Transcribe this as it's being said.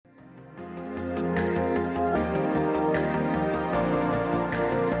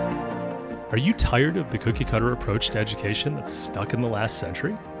Are you tired of the cookie-cutter approach to education that's stuck in the last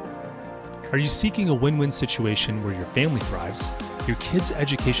century? Are you seeking a win-win situation where your family thrives, your kid's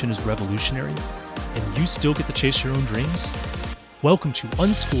education is revolutionary, and you still get to chase your own dreams? Welcome to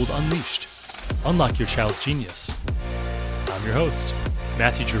Unschooled Unleashed. Unlock your child's genius. I'm your host,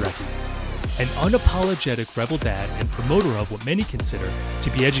 Matthew Jarecki, an unapologetic rebel dad and promoter of what many consider to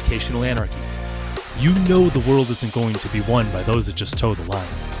be educational anarchy. You know the world isn't going to be won by those that just toe the line.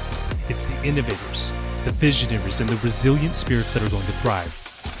 It's the innovators, the visionaries, and the resilient spirits that are going to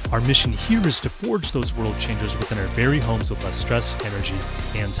thrive. Our mission here is to forge those world changers within our very homes with less stress, energy,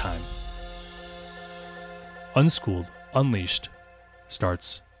 and time. Unschooled, Unleashed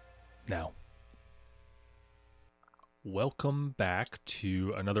starts now. Welcome back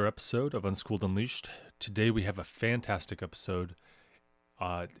to another episode of Unschooled Unleashed. Today we have a fantastic episode.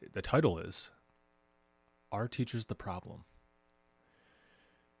 The title is, Are Teachers the Problem?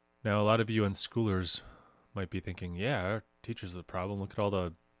 Now, a lot of you unschoolers might be thinking, yeah, our teachers are the problem. Look at all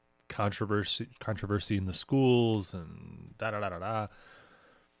the controversy in the schools and da-da-da-da-da.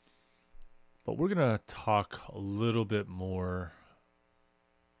 But we're going to talk a little bit more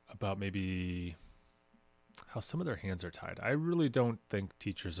about maybe how some of their hands are tied. I really don't think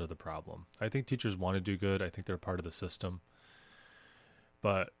teachers are the problem. I think teachers want to do good. I think they're part of the system.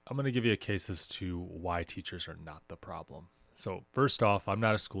 But I'm going to give you a case as to why teachers are not the problem. So first off, I'm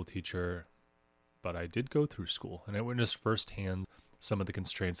not a school teacher, but I did go through school, and I witnessed firsthand some of the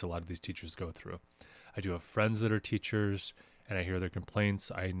constraints a lot of these teachers go through. I do have friends that are teachers, and I hear their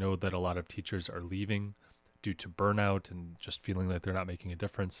complaints. I know that a lot of teachers are leaving due to burnout and just feeling like they're not making a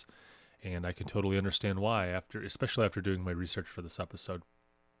difference, and I can totally understand why, especially after doing my research for this episode.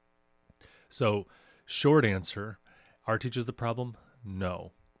 So, short answer, are teachers the problem?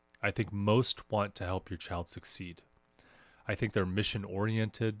 No. I think most want to help your child succeed. I think they're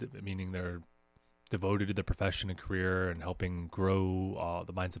mission-oriented, meaning they're devoted to their profession and career and helping grow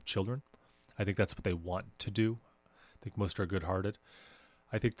the minds of children. I think that's what they want to do. I think most are good-hearted.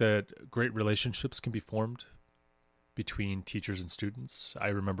 I think that great relationships can be formed between teachers and students. I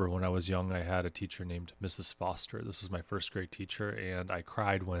remember when I was young, I had a teacher named Mrs. Foster. This was my first grade teacher, and I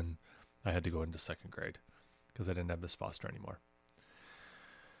cried when I had to go into second grade because I didn't have Miss Foster anymore.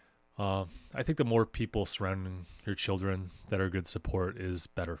 I think the more people surrounding your children that are good support is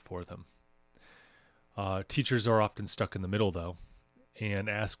better for them. Teachers are often stuck in the middle, though, and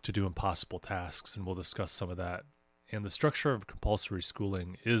asked to do impossible tasks, and we'll discuss some of that. And the structure of compulsory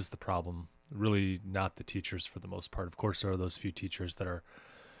schooling is the problem, really not the teachers for the most part. Of course, there are those few teachers that are,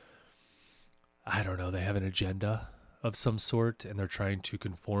 I don't know, they have an agenda of some sort, and they're trying to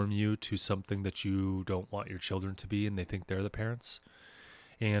conform you to something that you don't want your children to be, and they think they're the parents.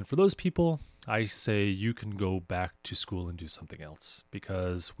 And for those people, I say you can go back to school and do something else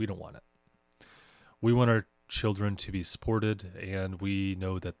because we don't want it. We want our children to be supported, and we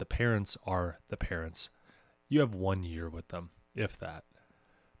know that the parents are the parents. You have 1 year with them, if that.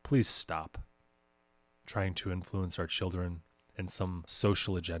 Please stop trying to influence our children in some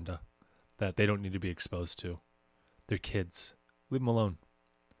social agenda that they don't need to be exposed to. They're kids. Leave them alone.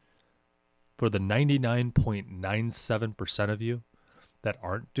 For the 99.97% of you that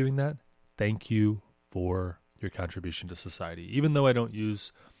aren't doing that, thank you for your contribution to society. Even though I don't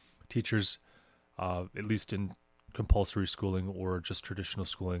use teachers, at least in compulsory schooling or just traditional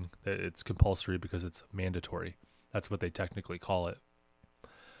schooling, it's compulsory because it's mandatory. That's what they technically call it.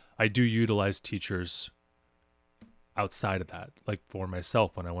 I do utilize teachers outside of that, like for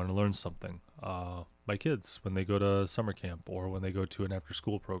myself when I want to learn something. My kids, when they go to summer camp or when they go to an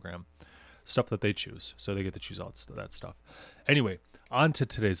after-school program, stuff that they choose. So they get to choose all that stuff. Anyway, on to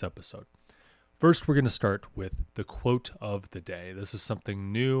today's episode. First, we're going to start with the quote of the day. This is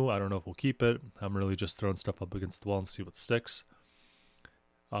something new. I don't know if we'll keep it. I'm really just throwing stuff up against the wall and see what sticks.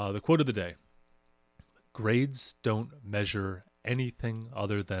 The quote of the day. Grades don't measure anything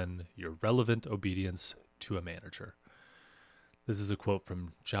other than your relevant obedience to a manager. This is a quote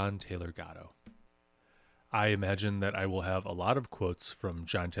from John Taylor Gatto. I imagine that I will have a lot of quotes from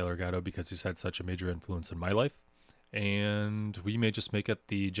John Taylor Gatto because he's had such a major influence in my life. And we may just make it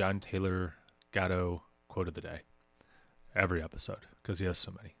the John Taylor Gatto quote of the day every episode because he has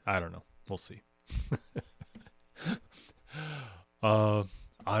so many. I don't know. We'll see. On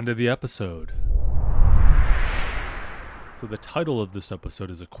to the episode. So the title of this episode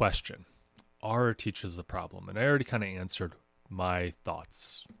is a question. Are teachers the problem? And I already kind of answered my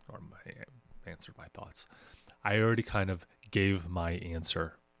thoughts. I already kind of gave my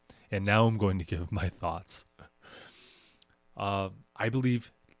answer. And now I'm going to give my thoughts. I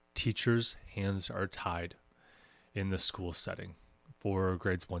believe teachers' hands are tied in the school setting for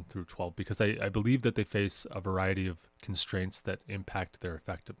grades 1 through 12 because I believe that they face a variety of constraints that impact their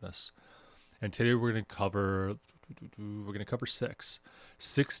effectiveness. And today we're going to cover six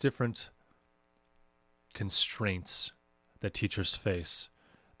different constraints that teachers face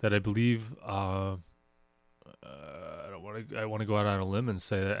that I believe I want to go out on a limb and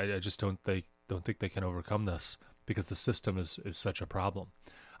say that I just don't think they can overcome this because the system is such a problem.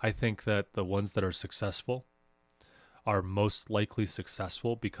 I think that the ones that are successful are most likely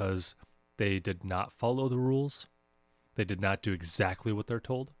successful because they did not follow the rules. They did not do exactly what they're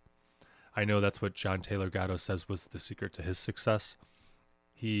told. I know that's what John Taylor Gatto says was the secret to his success.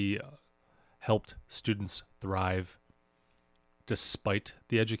 He helped students thrive despite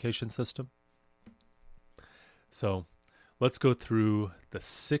the education system. So let's go through the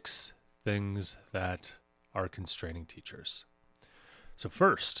 6 things that are constraining teachers. So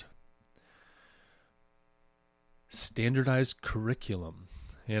first, standardized curriculum.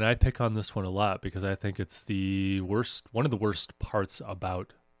 And I pick on this one a lot because I think it's one of the worst parts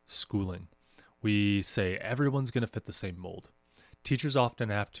about schooling. We say everyone's going to fit the same mold. Teachers often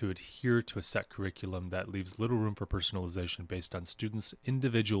have to adhere to a set curriculum that leaves little room for personalization based on students'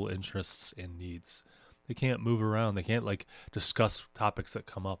 individual interests and needs. They can't move around. They can't discuss topics that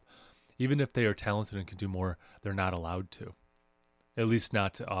come up. Even if they are talented and can do more, they're not allowed to. At least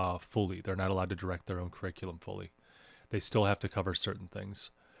not fully. They're not allowed to direct their own curriculum fully. They still have to cover certain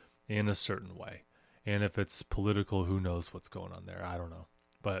things in a certain way. And if it's political, who knows what's going on there? I don't know.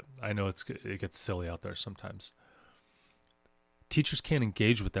 But I know it gets silly out there sometimes. Teachers can't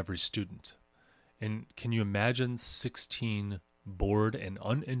engage with every student. And can you imagine 16 bored and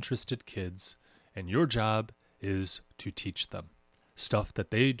uninterested kids, and your job is to teach them stuff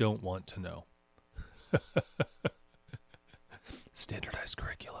that they don't want to know? Standardized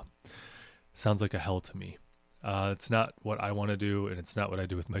curriculum. Sounds like a hell to me. It's not what I want to do, and it's not what I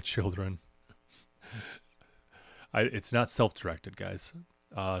do with my children. It's not self-directed, guys.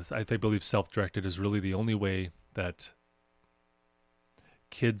 I believe self-directed is really the only way that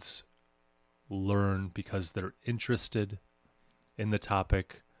kids learn because they're interested in the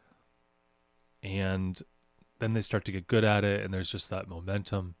topic, and then they start to get good at it, and there's just that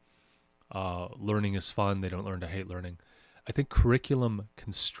momentum. Learning is fun. They don't learn to hate learning. I think curriculum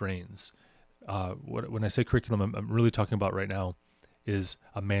constrains. When I say curriculum, I'm really talking about right now is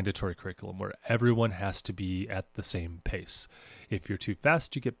a mandatory curriculum where everyone has to be at the same pace. If you're too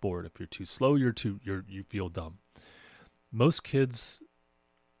fast, you get bored. If you're too slow, you feel dumb. Most kids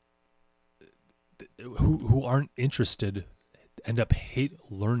who aren't interested end up hating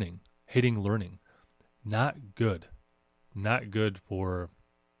learning. Not good for,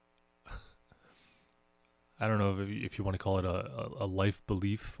 I don't know if you want to call it a life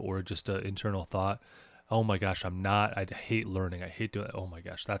belief or just an internal thought. Oh my gosh, I hate learning. I hate doing it. Oh my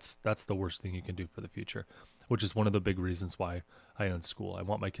gosh, that's the worst thing you can do for the future, which is one of the big reasons why I unschool. I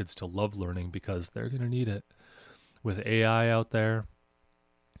want my kids to love learning because they're going to need it. With AI out there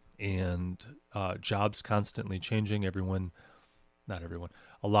and jobs constantly changing, not everyone,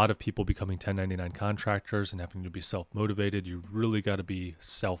 a lot of people becoming 1099 contractors and having to be self-motivated. You really got to be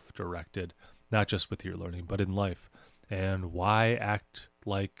self-directed, not just with your learning, but in life. And why act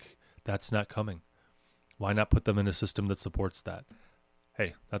like that's not coming? Why not put them in a system that supports that?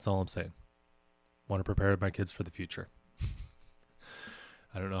 Hey, that's all I'm saying. Want to prepare my kids for the future.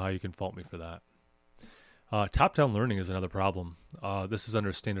 I don't know how you can fault me for that. Top-down learning is another problem. This is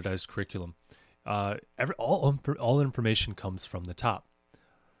under standardized curriculum. All information comes from the top.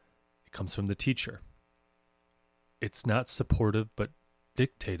 It comes from the teacher. It's not supportive, but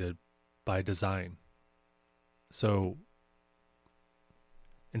dictated by design. So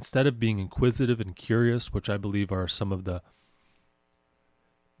instead of being inquisitive and curious, which I believe are some of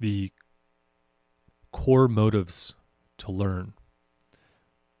the core motives to learn,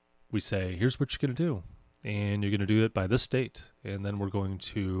 we say, here's what you're going to do. And you're going to do it by this date. And then we're going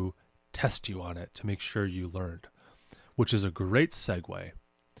to test you on it to make sure you learned, which is a great segue.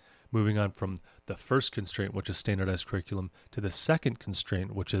 Moving on from the first constraint, which is standardized curriculum, to the second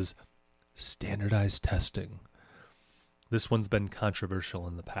constraint, which is standardized testing. This one's been controversial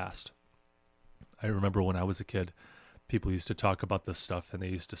in the past. I remember when I was a kid, people used to talk about this stuff and they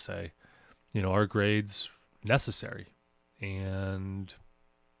used to say, are grades necessary? And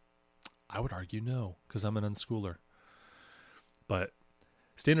I would argue no, because I'm an unschooler. But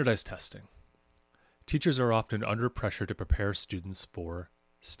standardized testing. Teachers are often under pressure to prepare students for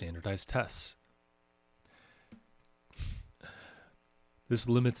standardized tests. This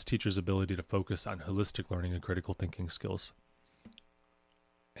limits teachers' ability to focus on holistic learning and critical thinking skills.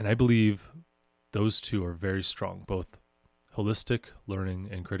 And I believe those two are very strong, both Holistic learning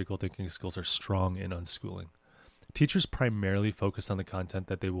and critical thinking skills are strong in unschooling. Teachers primarily focus on the content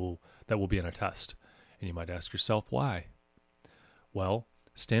that will be in a test. And you might ask yourself, why? Well,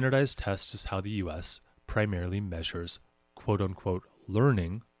 standardized tests is how the U.S. primarily measures quote-unquote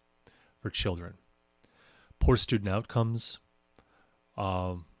learning for children. Poor student outcomes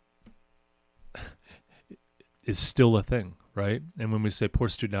is still a thing, right? And when we say poor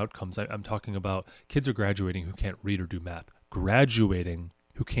student outcomes, I'm talking about kids are graduating who can't read or do math. Graduating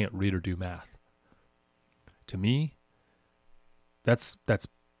who can't read or do math. To me, that's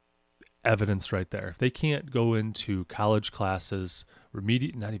evidence right there. If they can't go into college classes,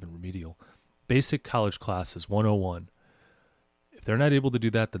 not even remedial, basic college classes, 101, if they're not able to do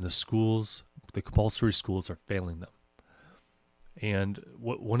that, then the compulsory schools are failing them. And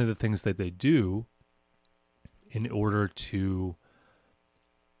one of the things that they do in order to,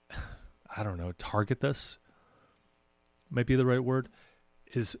 target this, might be the right word,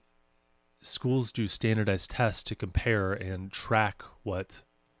 is schools do standardized tests to compare and track what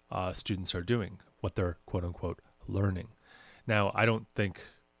students are doing, what they're quote-unquote learning. Now, I don't think,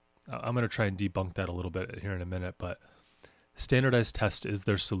 I'm going to try and debunk that a little bit here in a minute, but standardized test is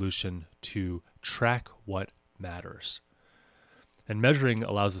their solution to track what matters. And measuring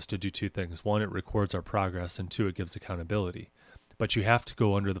allows us to do two things. One, it records our progress, and two, it gives accountability. But you have to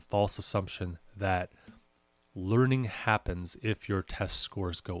go under the false assumption that learning happens if your test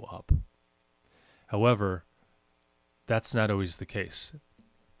scores go up. However, that's not always the case.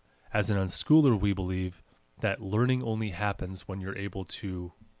 As an unschooler, we believe that learning only happens when you're able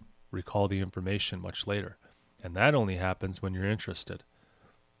to recall the information much later. And that only happens when you're interested.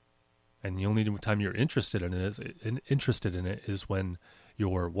 And the only time you're interested in it is when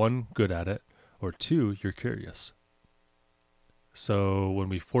you're, one, good at it, or two, you're curious. So when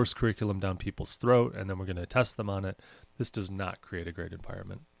we force curriculum down people's throat and then we're going to test them on it, this does not create a great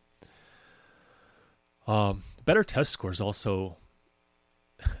environment. Better test scores also,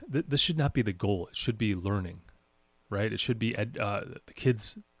 this should not be the goal. It should be learning, right? It should be the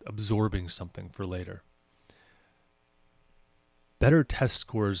kids absorbing something for later. Better test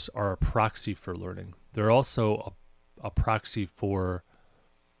scores are a proxy for learning. They're also a proxy for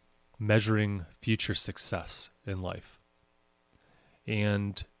measuring future success in life.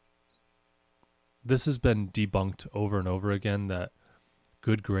 And this has been debunked over and over again that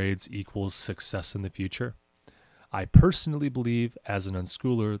good grades equals success in the future. I personally believe, as an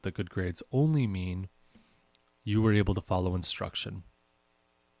unschooler, that good grades only mean you were able to follow instruction.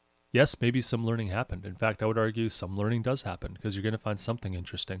 Yes, maybe some learning happened. In fact, I would argue some learning does happen because you're going to find something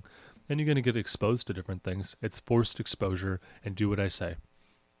interesting and you're going to get exposed to different things. It's forced exposure and do what I say.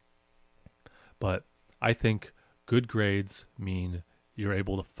 But I think good grades mean you're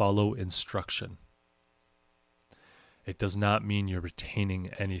able to follow instruction. It does not mean you're retaining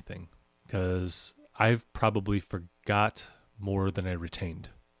anything, because I've probably forgot more than I retained.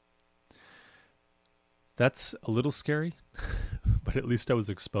 That's a little scary, but at least I was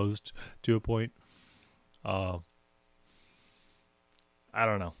exposed to a point. I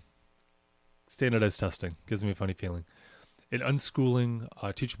don't know. Standardized testing gives me a funny feeling. In unschooling,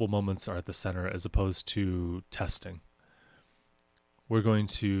 teachable moments are at the center as opposed to testing. We're going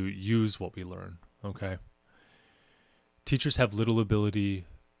to use what we learn, okay? Teachers have little ability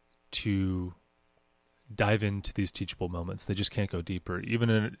to dive into these teachable moments. They just can't go deeper,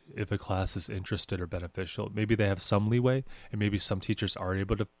 even if a class is interested or beneficial. Maybe they have some leeway, and maybe some teachers are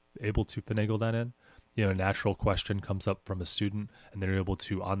able to finagle that in. A natural question comes up from a student, and they're able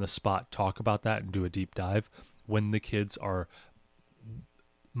to, on the spot, talk about that and do a deep dive when the kids'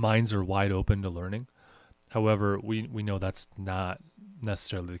 minds are wide open to learning. However, we know that's not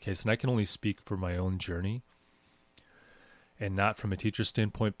necessarily the case, and I can only speak for my own journey and not from a teacher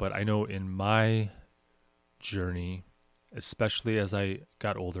standpoint, but I know in my journey, especially as I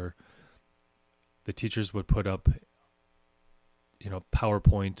got older, the teachers would put up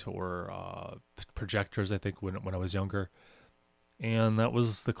PowerPoint or projectors, I think, when I was younger, and that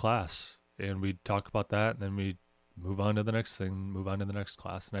was the class, and we'd talk about that, and then we'd move on to the next thing, move on to the next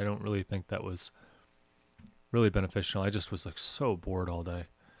class, and I don't really think that was really beneficial. I just was so bored all day.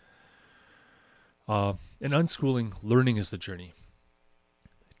 In unschooling, learning is the journey.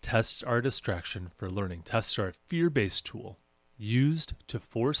 Tests are a distraction for learning. Tests are a fear-based tool used to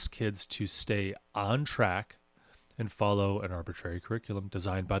force kids to stay on track and follow an arbitrary curriculum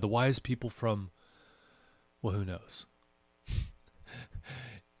designed by the wise people from, well, who knows?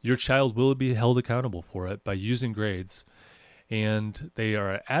 Your child will be held accountable for it by using grades and they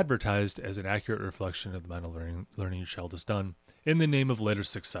are advertised as an accurate reflection of the mental learning your child has done in the name of later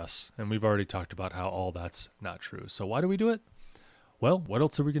success. And we've already talked about how all that's not true. So why do we do it? Well, what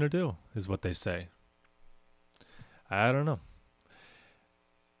else are we going to do, is what they say. I don't know.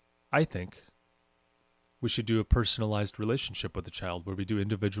 I think we should do a personalized relationship with the child where we do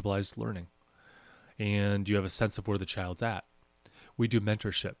individualized learning and you have a sense of where the child's at. We do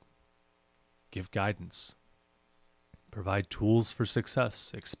mentorship, give guidance, provide tools for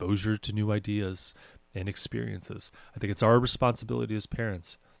success, exposure to new ideas and experiences. I think it's our responsibility as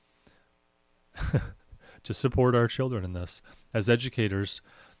parents to support our children in this. As educators,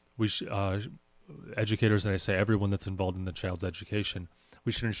 educators, and I say everyone that's involved in the child's education,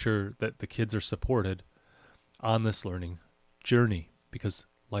 we should ensure that the kids are supported on this learning journey, because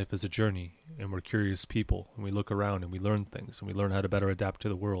life is a journey and we're curious people and we look around and we learn things and we learn how to better adapt to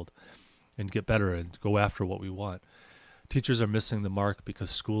the world and get better and go after what we want. Teachers are missing the mark because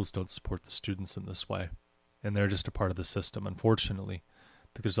schools don't support the students in this way, and they're just a part of the system. Unfortunately, I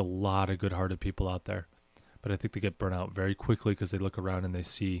think there's a lot of good-hearted people out there, but I think they get burnt out very quickly because they look around and they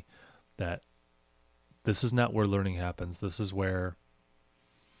see that this is not where learning happens. This is where,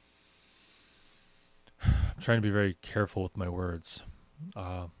 I'm trying to be very careful with my words.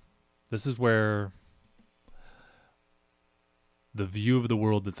 This is where the view of the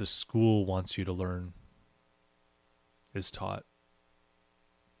world that the school wants you to learn is taught.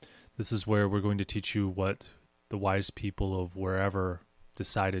 This is where we're going to teach you what the wise people of wherever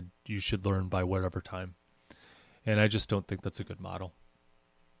decided you should learn by whatever time. And I just don't think that's a good model.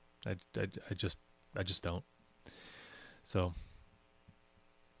 I just don't. So,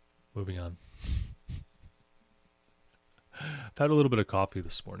 moving on. I've had a little bit of coffee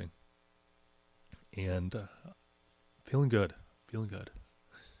this morning, and feeling good.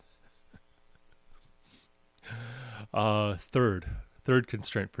 Third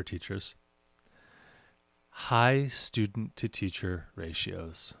constraint for teachers: high student to teacher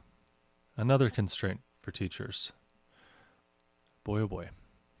ratios. Another constraint for teachers. Boy, oh boy.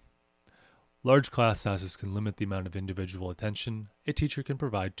 Large class sizes can limit the amount of individual attention a teacher can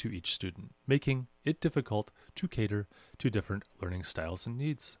provide to each student, making it difficult to cater to different learning styles and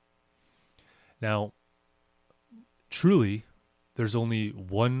needs. Now, truly, there's only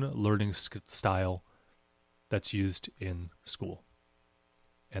one learning style that's used in school,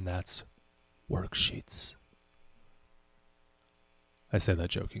 and that's worksheets. I say that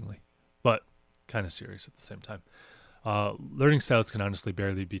jokingly, but kind of serious at the same time. Learning styles can honestly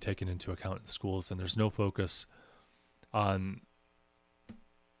barely be taken into account in schools, and there's no focus on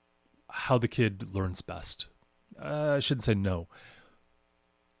how the kid learns best. I shouldn't say no.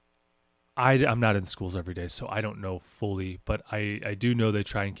 I'm not in schools every day, so I don't know fully, but I do know they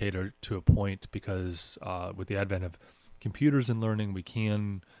try and cater to a point because with the advent of computers and learning, we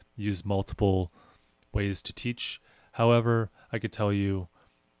can use multiple ways to teach. However, I could tell you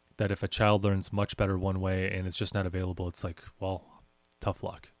that if a child learns much better one way and it's just not available, it's like, well, tough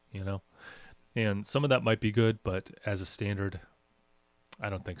luck, you know? And some of that might be good, but as a standard, I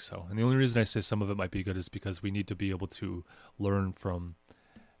don't think so. And the only reason I say some of it might be good is because we need to be able to learn from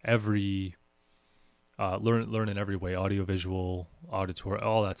every, learn in every way, audio, visual, auditory,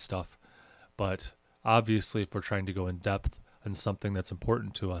 all that stuff. But obviously, if we're trying to go in depth on something that's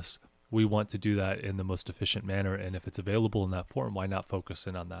important to us, we want to do that in the most efficient manner. And if it's available in that form, why not focus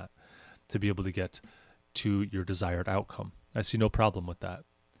in on that to be able to get to your desired outcome? I see no problem with that.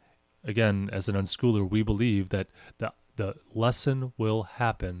 Again, as an unschooler, we believe that the lesson will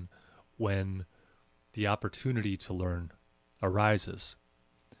happen when the opportunity to learn arises.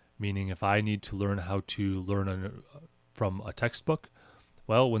 Meaning, if I need to learn how to learn from a textbook,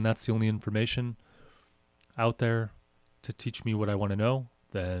 well, when that's the only information out there to teach me what I want to know,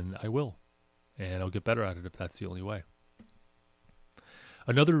 then I will, and I'll get better at it if that's the only way.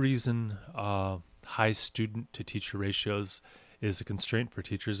 Another reason high student to teacher ratios is a constraint for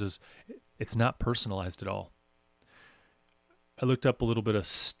teachers is it's not personalized at all. I looked up a little bit of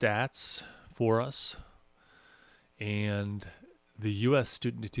stats for us, and the U.S.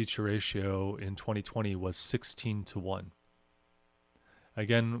 student to teacher ratio in 2020 was 16-1.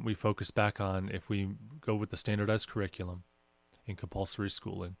 Again, we focus back on if we go with the standardized curriculum in compulsory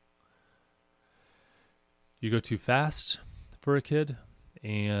schooling. You go too fast for a kid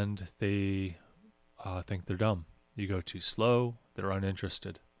and they think they're dumb. You go too slow, they're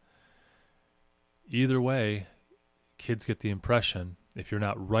uninterested. Either way, kids get the impression, if you're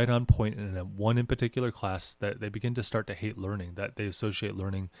not right on point in one in particular class, that they begin to start to hate learning, that they associate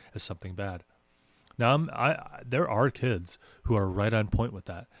learning as something bad. Now, there are kids who are right on point with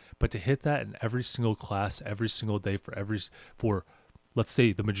that, but to hit that in every single class, every single day for let's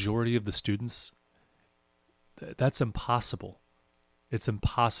say the majority of the students, that's impossible. It's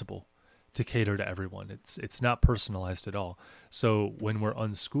impossible to cater to everyone. It's not personalized at all. So when we're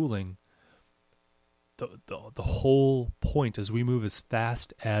unschooling, the whole point is we move as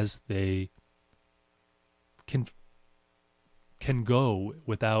fast as they can go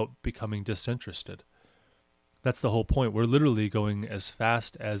without becoming disinterested. That's the whole point. We're literally going as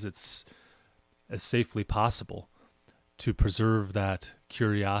fast as it's as safely possible to preserve that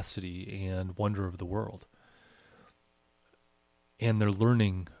curiosity and wonder of the world. And they're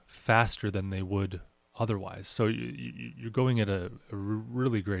learning faster than they would otherwise. So you're going at a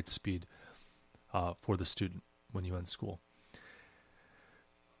really great speed for the student when you unschool.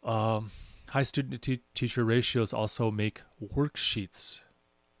 High student-to-teacher ratios also make worksheets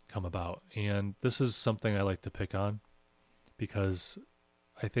come about. And this is something I like to pick on because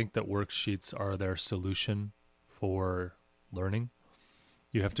I think that worksheets are their solution for learning.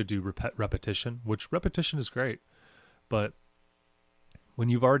 You have to do repetition, which repetition is great. But when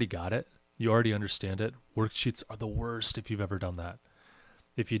you've already got it, you already understand it, worksheets are the worst if you've ever done that.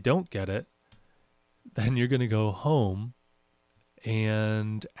 If you don't get it, then you're going to go home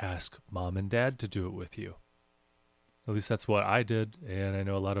and ask mom and dad to do it with you. At least that's what I did, and I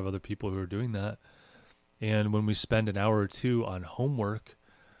know a lot of other people who are doing that. And when we spend an hour or two on homework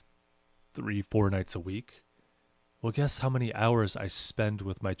 3-4 nights a week, well, guess how many hours I spend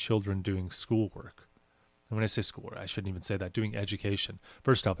with my children doing schoolwork? And when I say schoolwork, I shouldn't even say that, doing education.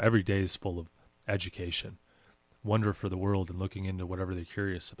 First off, every day is full of education, wonder for the world and looking into whatever they're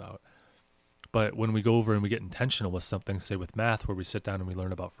curious about. But when we go over and we get intentional with something, say with math, where we sit down and we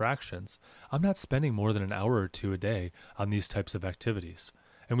learn about fractions, I'm not spending more than an hour or two a day on these types of activities.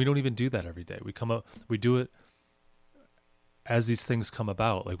 And we don't even do that every day. We do it as these things come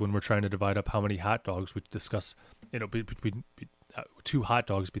about. Like when we're trying to divide up how many hot dogs, we discuss, between 2 hot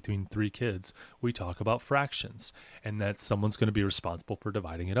dogs between 3 kids, we talk about fractions, and that someone's going to be responsible for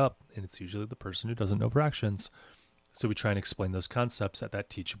dividing it up. And it's usually the person who doesn't know fractions. So we try and explain those concepts at that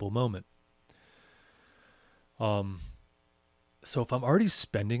teachable moment. So if I'm already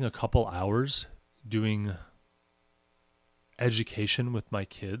spending a couple hours doing education with my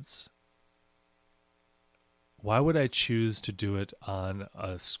kids, why would I choose to do it on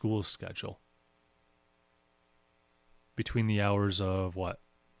a school schedule? Between the hours of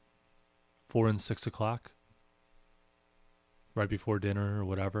 4 and 6 o'clock? Right before dinner or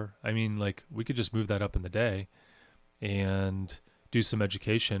whatever. I mean, like, we could just move that up in the day and do some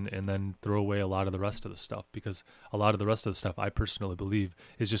education and then throw away a lot of the rest of the stuff, because a lot of the rest of the stuff, I personally believe,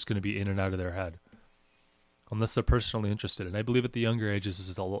 is just going to be in and out of their head unless they're personally interested. And I believe at the younger ages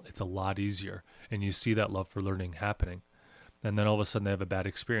it's a lot easier, and you see that love for learning happening. And then all of a sudden they have a bad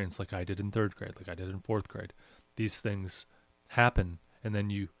experience like I did in 3rd grade, like I did in 4th grade. These things happen, and then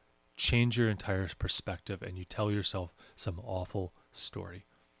you change your entire perspective and you tell yourself some awful story.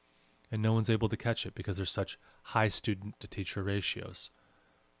 And no one's able to catch it because there's such high student-to-teacher ratios.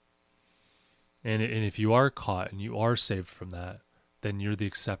 And if you are caught and you are saved from that, then you're the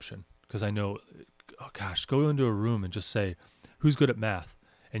exception. Because I know, go into a room and just say, who's good at math?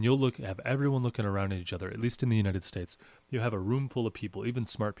 And you'll have everyone looking around at each other, at least in the United States. You have a room full of people, even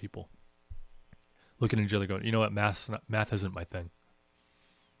smart people, looking at each other going, you know what, math isn't my thing.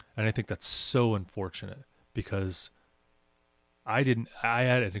 And I think that's so unfortunate, because I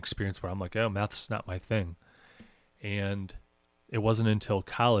had an experience where I'm like, oh, math's not my thing. And it wasn't until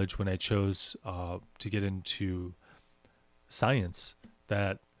college when I chose to get into science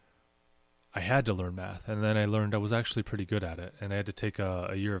that I had to learn math. And then I learned I was actually pretty good at it. And I had to take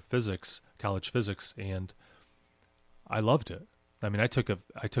a year of physics, college physics, and I loved it. I mean, I took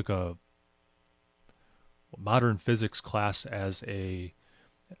a modern physics class as an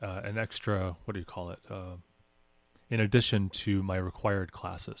extra, in addition to my required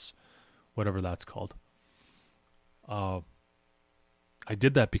classes, whatever that's called. I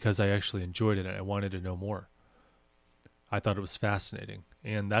did that because I actually enjoyed it and I wanted to know more. I thought it was fascinating.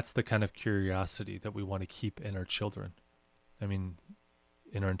 And that's the kind of curiosity that we want to keep in our children. I mean,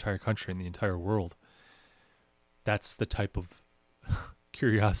 in our entire country, in the entire world. That's the type of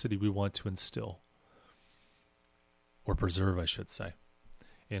curiosity we want to instill. Or preserve, I should say.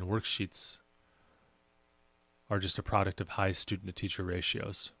 And worksheets are just a product of high student-to-teacher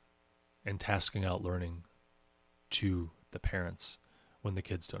ratios and tasking out learning to the parents when the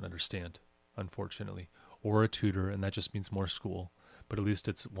kids don't understand, unfortunately. Or a tutor, and that just means more school, but at least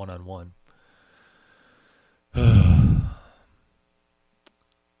it's one-on-one.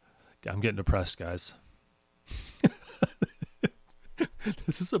 I'm getting depressed, guys.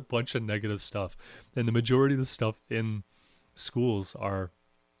 This is a bunch of negative stuff. And the majority of the stuff in schools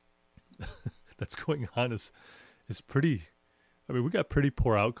that's going on is pretty, I mean, we got pretty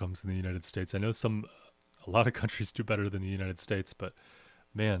poor outcomes in the United States. I know a lot of countries do better than the United States, but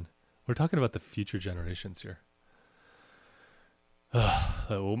man, we're talking about the future generations here.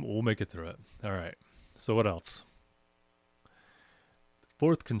 We'll make it through it. All right. So what else?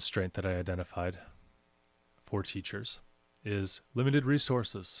 Fourth constraint that I identified for teachers is limited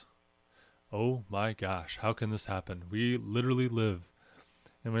resources. Oh my gosh, how can this happen? We literally live,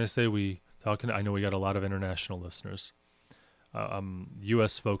 and when I say I know we got a lot of international listeners. I'm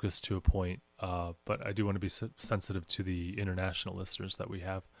U.S. focused to a point, but I do want to be sensitive to the international listeners that we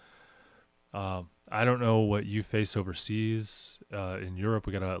have. I don't know what you face overseas. In Europe,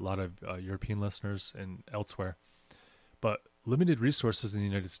 we got a lot of European listeners and elsewhere, but limited resources in the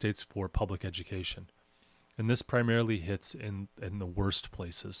United States for public education. And this primarily hits in the worst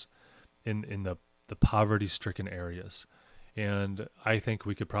places, in the poverty-stricken areas. And I think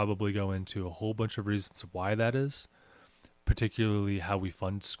we could probably go into a whole bunch of reasons why that is, particularly how we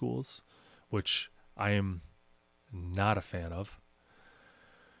fund schools, which I am not a fan of.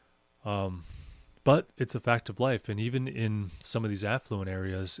 But it's a fact of life. And even in some of these affluent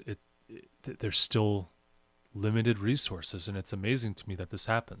areas, there's still limited resources. And it's amazing to me that this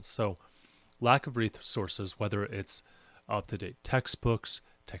happens. So lack of resources, whether it's up-to-date textbooks,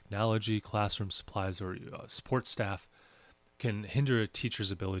 technology, classroom supplies, or support staff, can hinder a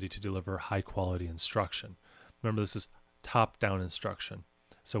teacher's ability to deliver high-quality instruction. Remember, this is top-down instruction.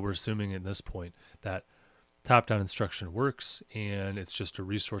 So we're assuming at this point that top-down instruction works, and it's just a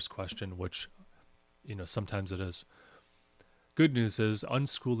resource question, which, sometimes it is. Good news is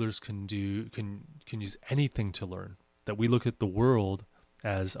unschoolers can use anything to learn. That we look at the world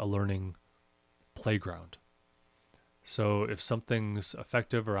as a learning playground. So if something's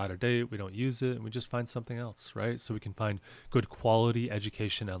effective or out of date, we don't use it and we just find something else, right? So we can find good quality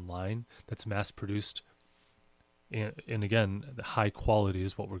education online that's mass produced. And again, the high quality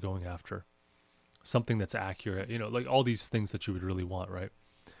is what we're going after. Something that's accurate, like all these things that you would really want, right?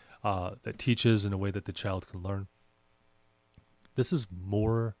 That teaches in a way that the child can learn. This is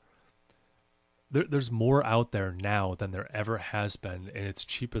more, there's more out there now than there ever has been, and it's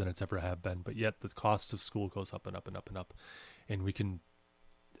cheaper than it's ever have been, but yet the cost of school goes up and up and up and up. And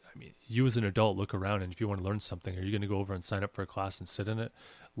you as an adult look around, and if you want to learn something, are you going to go over and sign up for a class and sit in it?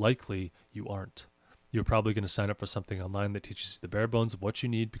 Likely you aren't. You're probably going to sign up for something online that teaches you the bare bones of what you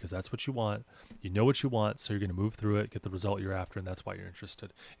need because that's what you want. You know what you want, so you're going to move through it, get the result you're after, and that's why you're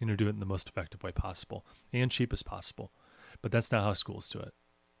interested. And you're doing it in the most effective way possible and cheapest possible. But that's not how schools do it,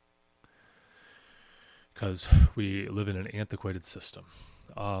 because we live in an antiquated system.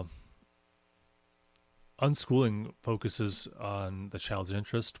 Unschooling focuses on the child's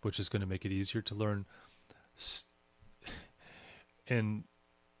interest, which is going to make it easier to learn. And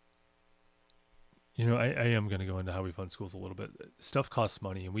I am going to go into how we fund schools a little bit. Stuff costs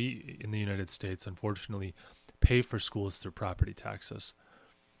money, and we, in the United States, unfortunately, pay for schools through property taxes.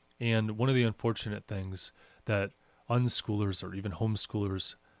 And one of the unfortunate things that unschoolers or even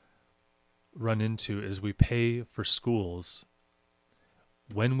homeschoolers run into is we pay for schools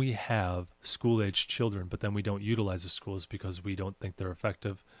when we have school-aged children, but then we don't utilize the schools because we don't think they're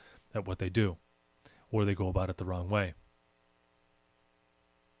effective at what they do, or they go about it the wrong way.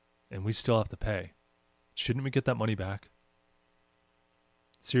 And we still have to pay. Shouldn't we get that money back?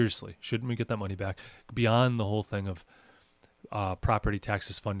 Seriously, shouldn't we get that money back? Beyond the whole thing of property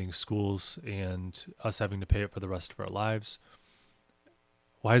taxes funding schools and us having to pay it for the rest of our lives.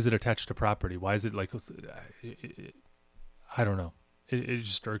 Why is it attached to property? Why is it like, I don't know. It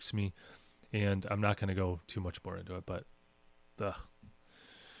just irks me, and I'm not going to go too much more into it, but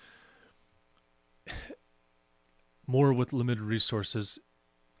more with limited resources,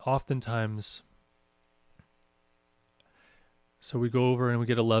 oftentimes. So we go over and we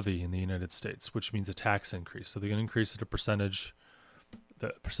get a levy in the United States, which means a tax increase. So they're going to increase it the percentage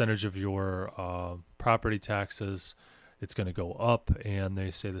of your property taxes. It's going to go up, and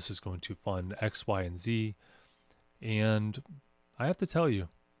they say this is going to fund X, Y, and Z. And I have to tell you,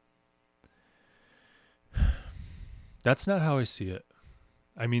 that's not how I see it.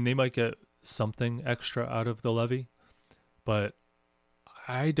 I mean, they might get something extra out of the levy, but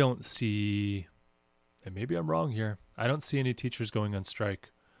I don't see, and maybe I'm wrong here, I don't see any teachers going on strike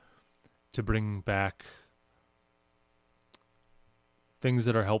to bring back things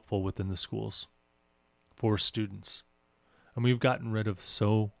that are helpful within the schools for students. And we've gotten rid of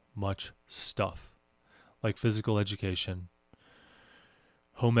so much stuff, like physical education,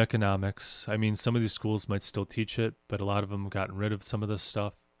 Home economics. I mean, some of these schools might still teach it, but a lot of them have gotten rid of some of this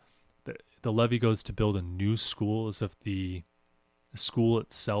stuff. The levy goes to build a new school as if the school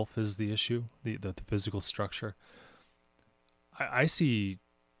itself is the issue, the physical structure. I see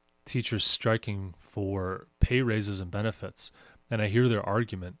teachers striking for pay raises and benefits, and I hear their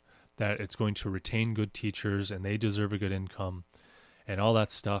argument that it's going to retain good teachers and they deserve a good income and all that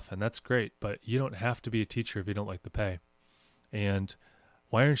stuff, and that's great, but you don't have to be a teacher if you don't like the pay. And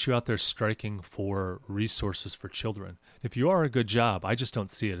why aren't you out there striking for resources for children? If you are a good job, I just don't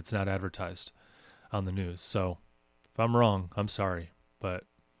see it. It's not advertised on the news. So if I'm wrong, I'm sorry. But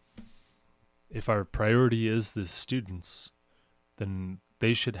if our priority is the students, then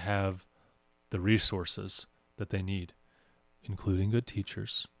they should have the resources that they need, including good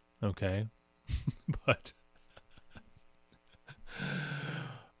teachers. Okay? But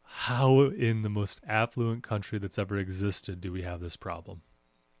how in the most affluent country that's ever existed do we have this problem?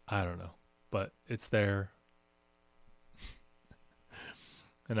 I don't know, but it's there.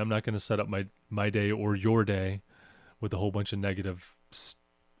 And I'm not going to set up my day or your day with a whole bunch of negative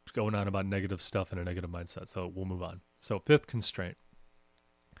going on about negative stuff and a negative mindset. So we'll move on. So fifth constraint.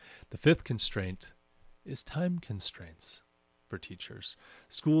 The fifth constraint is time constraints for teachers.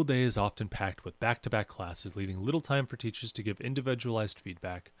 School day is often packed with back-to-back classes, leaving little time for teachers to give individualized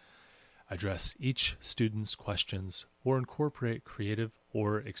feedback, address each student's questions, or incorporate creative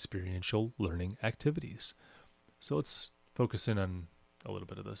or experiential learning activities. So let's focus in on a little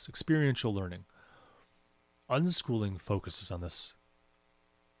bit of this. Experiential learning. Unschooling focuses on this.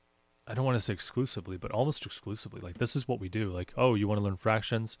 I don't want to say exclusively, but almost exclusively. Like, this is what we do. Like, oh, you want to learn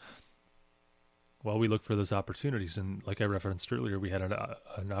fractions? Well, we look for those opportunities. And like I referenced earlier, we had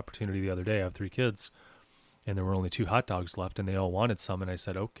an opportunity the other day. I have 3 kids. And there were only 2 hot dogs left, and they all wanted some. And I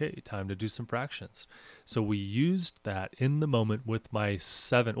said, okay, time to do some fractions. So we used that in the moment with my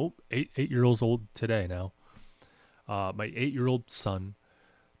 8-year-old today now. My 8-year-old son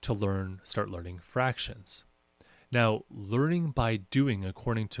to start learning fractions. Now, learning by doing,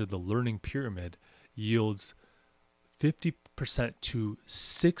 according to the learning pyramid, yields 50% to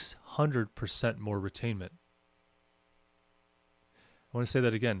 600% more retainment. I want to say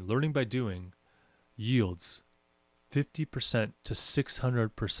that again. Learning by doing yields 50% to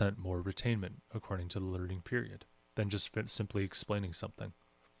 600% more retainment, according to the learning period, than just simply explaining something.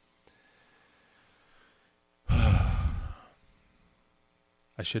 I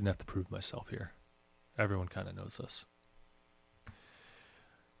shouldn't have to prove myself here. Everyone kind of knows this.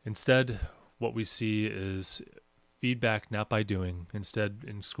 Instead, what we see is feedback not by doing. Instead,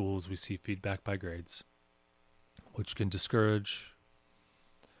 in schools, we see feedback by grades, which can discourage,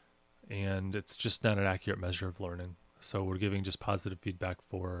 and it's just not an accurate measure of learning. So we're giving just positive feedback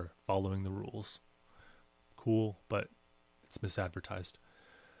for following the rules. Cool, but it's misadvertised.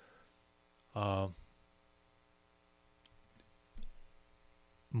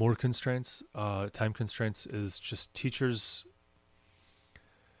 More constraints, time constraints, is just teachers,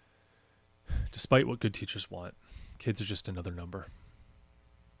 despite what good teachers want, kids are just another number.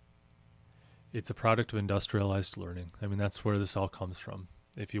 It's a product of industrialized learning. I mean, that's where this all comes from.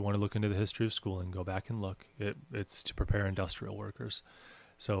 If you want to look into the history of schooling, go back and look. It's to prepare industrial workers.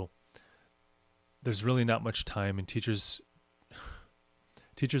 So there's really not much time, and teachers'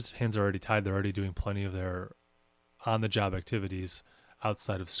 hands are already tied. They're already doing plenty of their on-the-job activities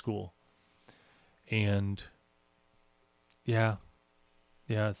outside of school. And yeah,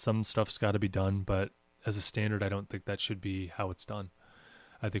 some stuff's got to be done, but as a standard, I don't think that should be how it's done.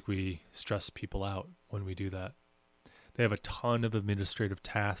 I think we stress people out when we do that. They have a ton of administrative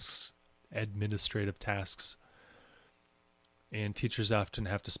tasks, and teachers often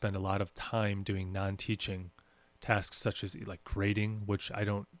have to spend a lot of time doing non-teaching tasks such as like grading, which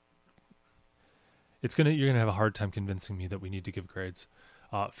you're going to have a hard time convincing me that we need to give grades.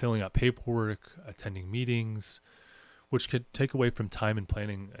 Filling out paperwork, attending meetings, which could take away from time and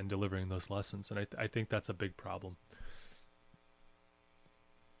planning and delivering those lessons. And I think that's a big problem.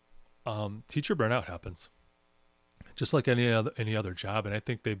 Teacher burnout happens just like any other job. And I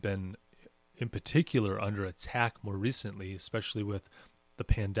think they've been in particular under attack more recently, especially with the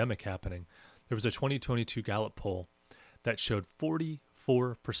pandemic happening. There was a 2022 Gallup poll that showed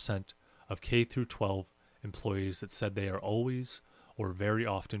 44% of K through 12 employees that said they are always or very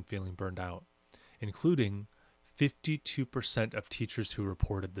often feeling burned out, including 52% of teachers who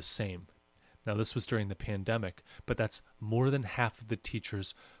reported the same. Now, this was during the pandemic, but that's more than half of the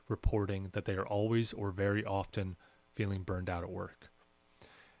teachers reporting that they are always or very often feeling burned out at work.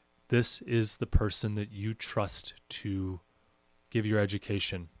 This is the person that you trust to give your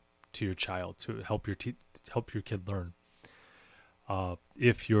education to your child, to help your kid learn.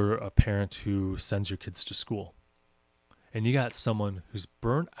 if you're a parent who sends your kids to school and you got someone who's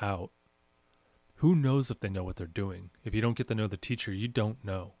burnt out, who knows if they know what they're doing? If you don't get to know the teacher, you don't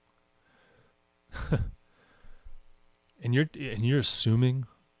know. and you're assuming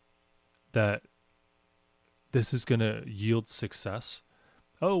that this is going to yield success.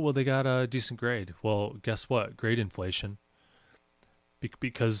 Oh, well, they got a decent grade. Well, guess what? Grade inflation.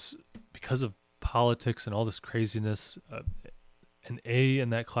 Because of politics and all this craziness, an A in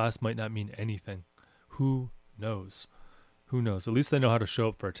that class might not mean anything. Who knows? Who knows? At least they know how to show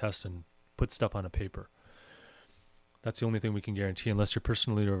up for a test and put stuff on a paper. That's the only thing we can guarantee, unless you're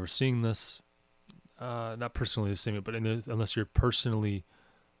personally overseeing this. Not personally overseeing it, but unless you're personally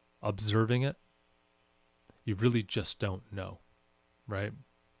observing it, you really just don't know, right?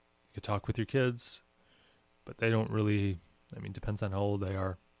 You could talk with your kids, but they don't really, depends on how old they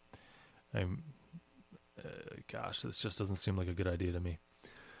are. Gosh, this just doesn't seem like a good idea to me.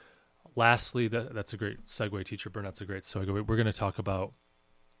 Lastly, that's a great segue. Teacher burnout's a great segue. We're going to talk about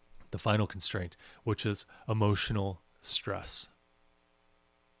the final constraint, which is emotional stress.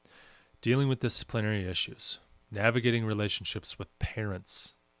 Dealing with disciplinary issues, navigating relationships with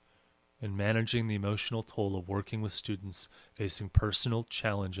parents, and managing the emotional toll of working with students facing personal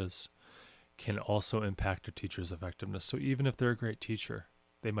challenges can also impact a teacher's effectiveness. So even if they're a great teacher,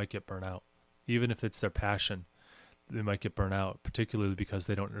 they might get burnt out. Even if it's their passion, they might get burnt out, particularly because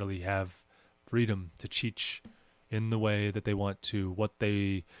they don't really have freedom to teach in the way that they want to, what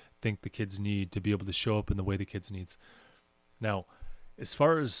they think the kids need to be able to show up in the way the kids needs. Now, as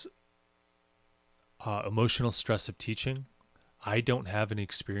far as emotional stress of teaching, I don't have any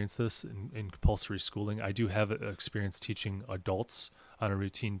experience this in compulsory schooling. I do have experience teaching adults on a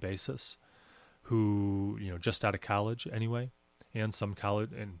routine basis who, just out of college anyway, and some college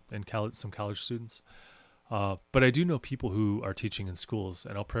some college students. But I do know people who are teaching in schools,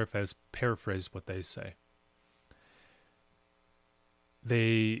 and I'll paraphrase what they say.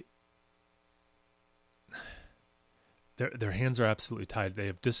 Their hands are absolutely tied. They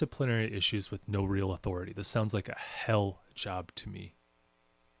have disciplinary issues with no real authority. This sounds like a hell job to me.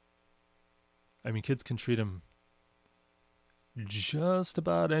 Kids can treat them just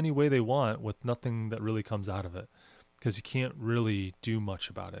about any way they want with nothing that really comes out of it, because you can't really do much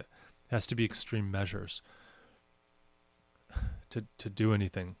about it. It has to be extreme measures to do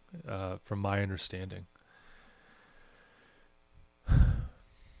anything, from my understanding.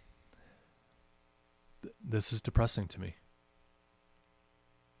 This is depressing to me.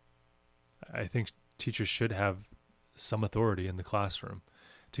 I think teachers should have some authority in the classroom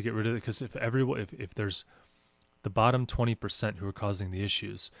to get rid of it, because if there's the bottom 20% who are causing the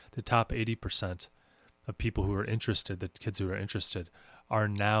issues, the top 80% of people who are interested, the kids who are interested, are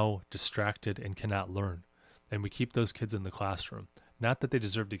now distracted and cannot learn. And we keep those kids in the classroom. Not that they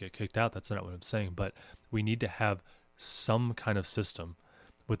deserve to get kicked out, that's not what I'm saying, but we need to have some kind of system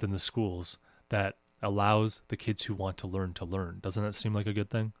within the schools that allows the kids who want to learn to learn. Doesn't that seem like a good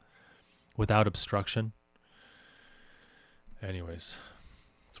thing? Without obstruction. Anyways,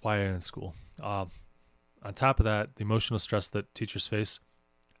 that's why I'm in school. On top of that, the emotional stress that teachers face,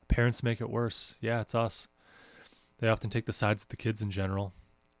 parents make it worse. Yeah, it's us. They often take the sides of the kids in general,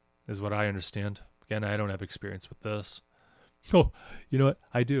 is what I understand. Again, I don't have experience with this. Oh, you know what?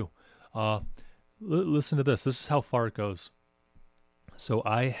 I do. Listen to this. This is how far it goes. So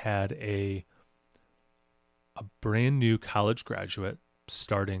I had a brand new college graduate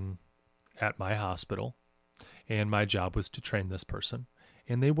starting at my hospital, and my job was to train this person,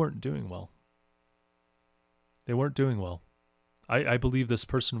 and they weren't doing well. They weren't doing well. I believe this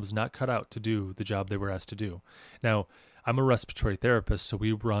person was not cut out to do the job they were asked to do. Now, I'm a respiratory therapist, so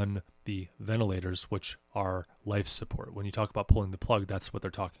we run the ventilators, which are life support. When you talk about pulling the plug, that's what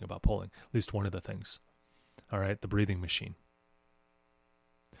they're talking about pulling, at least one of the things. All right, the breathing machine.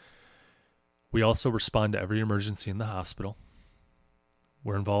 We also respond to every emergency in the hospital.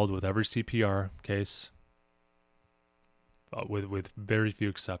 We're involved with every CPR case, with very few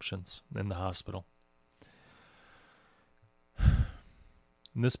exceptions in the hospital.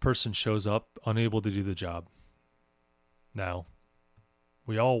 And this person shows up unable to do the job. Now,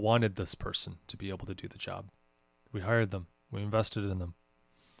 we all wanted this person to be able to do the job. We hired them. We invested in them.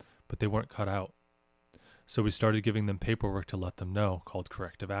 But they weren't cut out. So we started giving them paperwork to let them know, called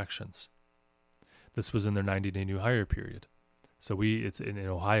corrective actions. This was in their 90-day new hire period. So it's in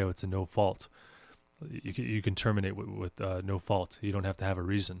Ohio, it's a no fault. You can terminate with no fault. You don't have to have a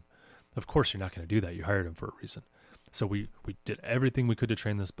reason. Of course, you're not going to do that. You hired him for a reason. So we did everything we could to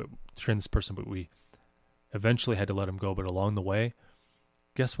train this person, but we eventually had to let him go. But along the way,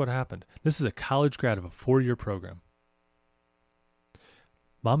 guess what happened? This is a college grad of a 4-year program.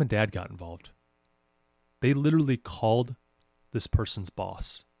 Mom and dad got involved. They literally called this person's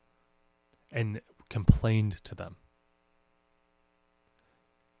boss and complained to them.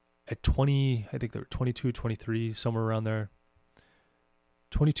 At 20, I think they were 22, 23, somewhere around there.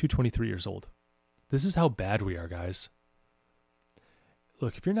 22, 23 years old. This is how bad we are, guys.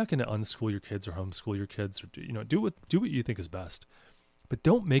 Look, if you're not going to unschool your kids or homeschool your kids, or do what you think is best, but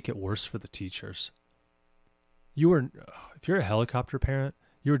don't make it worse for the teachers. If you're a helicopter parent,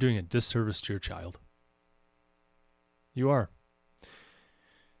 you are doing a disservice to your child. You are.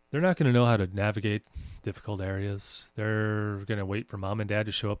 They're not going to know how to navigate difficult areas. They're going to wait for mom and dad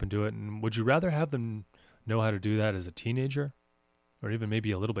to show up and do it. And would you rather have them know how to do that as a teenager, or even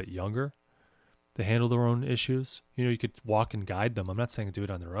maybe a little bit younger, to handle their own issues? You could walk and guide them. I'm not saying do it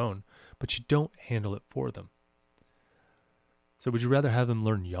on their own, but you don't handle it for them. So would you rather have them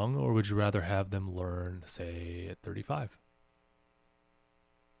learn young, or would you rather have them learn, say, at 35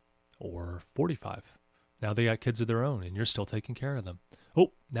 or 45? Now they got kids of their own and you're still taking care of them.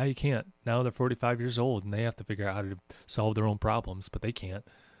 Oh, now you can't. Now they're 45 years old and they have to figure out how to solve their own problems, but they can't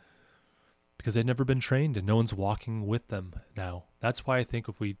because they've never been trained and no one's walking with them now. That's why I think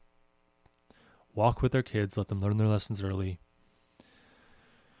if we walk with our kids, let them learn their lessons early,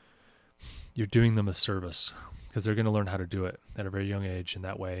 you're doing them a service because they're going to learn how to do it at a very young age. And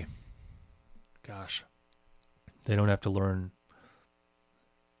that way, gosh, they don't have to learn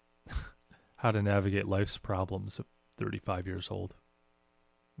how to navigate life's problems at 35 years old.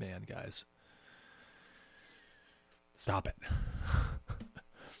 Man, guys, stop it.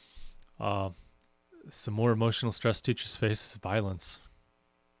 Some more emotional stress teachers face is violence.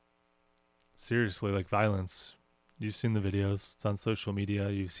 Seriously, like violence. You've seen the videos. It's on social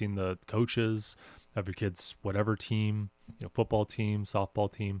media. You've seen the coaches of your kids' whatever team, football team,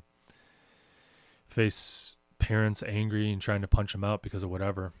 softball team, face parents angry and trying to punch them out because of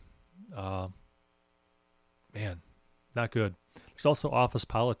whatever. Man, not good. There's also office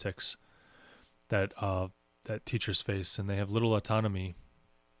politics that teachers face, and they have little autonomy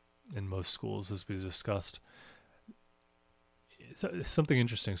in most schools, as we discussed. It's something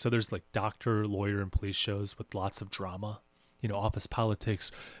interesting. So there's like doctor, lawyer, and police shows with lots of drama. Office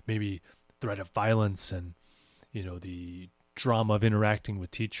politics, maybe threat of violence, and the drama of interacting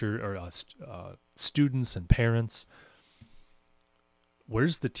with students and parents.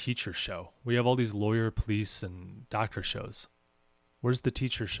 Where's the teacher show? We have all these lawyer, police, and doctor shows. Where's the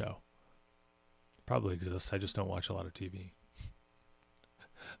teacher show? Probably exists. I just don't watch a lot of TV.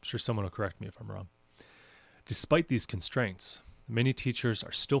 I'm sure someone will correct me if I'm wrong. Despite these constraints, many teachers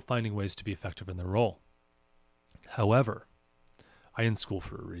are still finding ways to be effective in their role. However, I unschool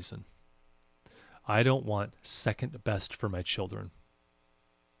for a reason. I don't want second best for my children.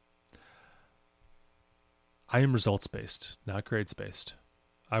 I am results-based, not grades-based.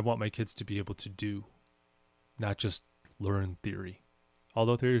 I want my kids to be able to do, not just learn theory.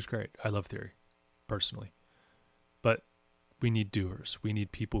 Although theory is great. I love theory, personally. But we need doers. We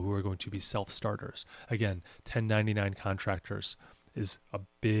need people who are going to be self-starters. Again, 1099 contractors is a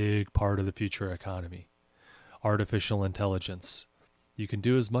big part of the future economy. Artificial intelligence. You can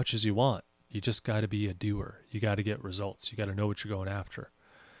do as much as you want. You just got to be a doer. You got to get results. You got to know what you're going after.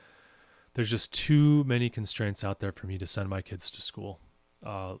 There's just too many constraints out there for me to send my kids to school,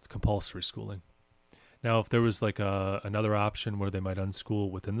 compulsory schooling. Now, if there was like another option where they might unschool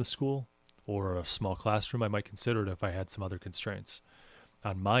within the school or a small classroom, I might consider it if I had some other constraints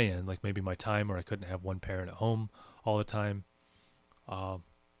on my end, like maybe my time, or I couldn't have one parent at home all the time. But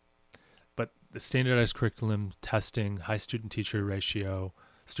the standardized curriculum, testing, high student-to-teacher ratio,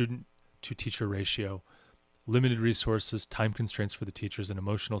 limited resources, time constraints for the teachers, and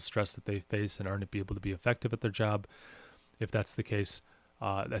emotional stress that they face and aren't able to be effective at their job. If that's the case,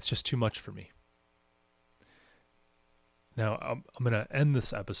 that's just too much for me. Now, I'm going to end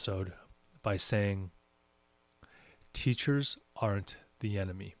this episode by saying teachers aren't the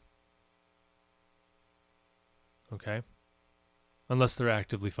enemy. Okay? Unless they're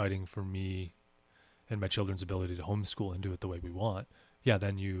actively fighting for me and my children's ability to homeschool and do it the way we want. Yeah,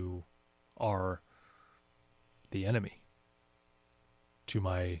 then you are the enemy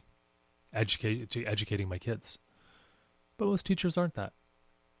to educating my kids. But most teachers aren't that.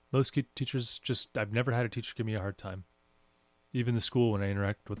 Most teachers I've never had a teacher give me a hard time. Even the school, when I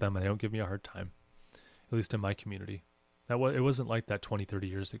interact with them, they don't give me a hard time. At least in my community. It wasn't like that 20, 30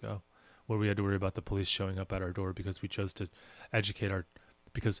 years ago, where we had to worry about the police showing up at our door because we chose to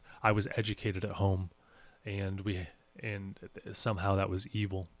because I was educated at home, and somehow that was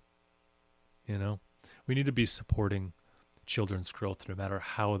evil. We need to be supporting children's growth no matter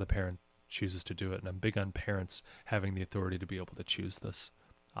how the parent chooses to do it. And I'm big on parents having the authority to be able to choose this.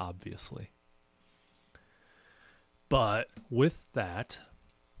 obviously. But with that,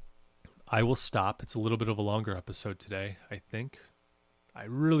 I will stop. It's a little bit of a longer episode today, I think. I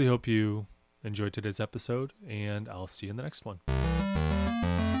really hope you enjoyed today's episode, and I'll see you in the next one.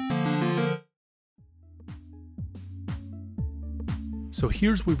 So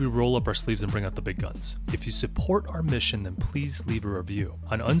here's where we roll up our sleeves and bring out the big guns. If you support our mission, then please leave a review.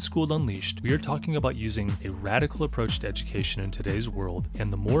 On Unschooled Unleashed, we are talking about using a radical approach to education in today's world,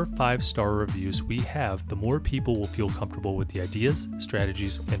 and the more 5-star reviews we have, the more people will feel comfortable with the ideas,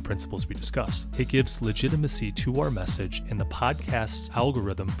 strategies, and principles we discuss. It gives legitimacy to our message, and the podcast's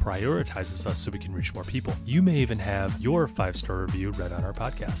algorithm prioritizes us so we can reach more people. You may even have your 5-star review read on our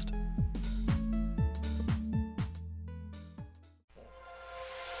podcast.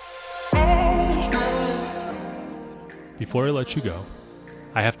 Before I let you go,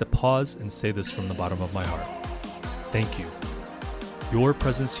 I have to pause and say this from the bottom of my heart. Thank you. Your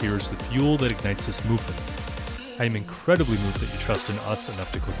presence here is the fuel that ignites this movement. I am incredibly moved that you trust in us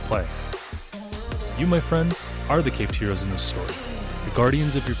enough to click play. You, my friends, are the caped heroes in this story, the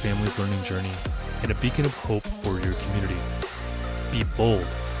guardians of your family's learning journey, and a beacon of hope for your community. Be bold.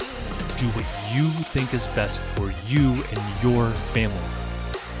 Do what you think is best for you and your family.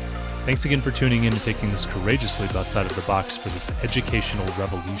 Thanks again for tuning in and taking this courageous leap outside of the box for this educational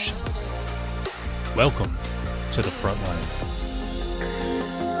revolution. Welcome to the front line.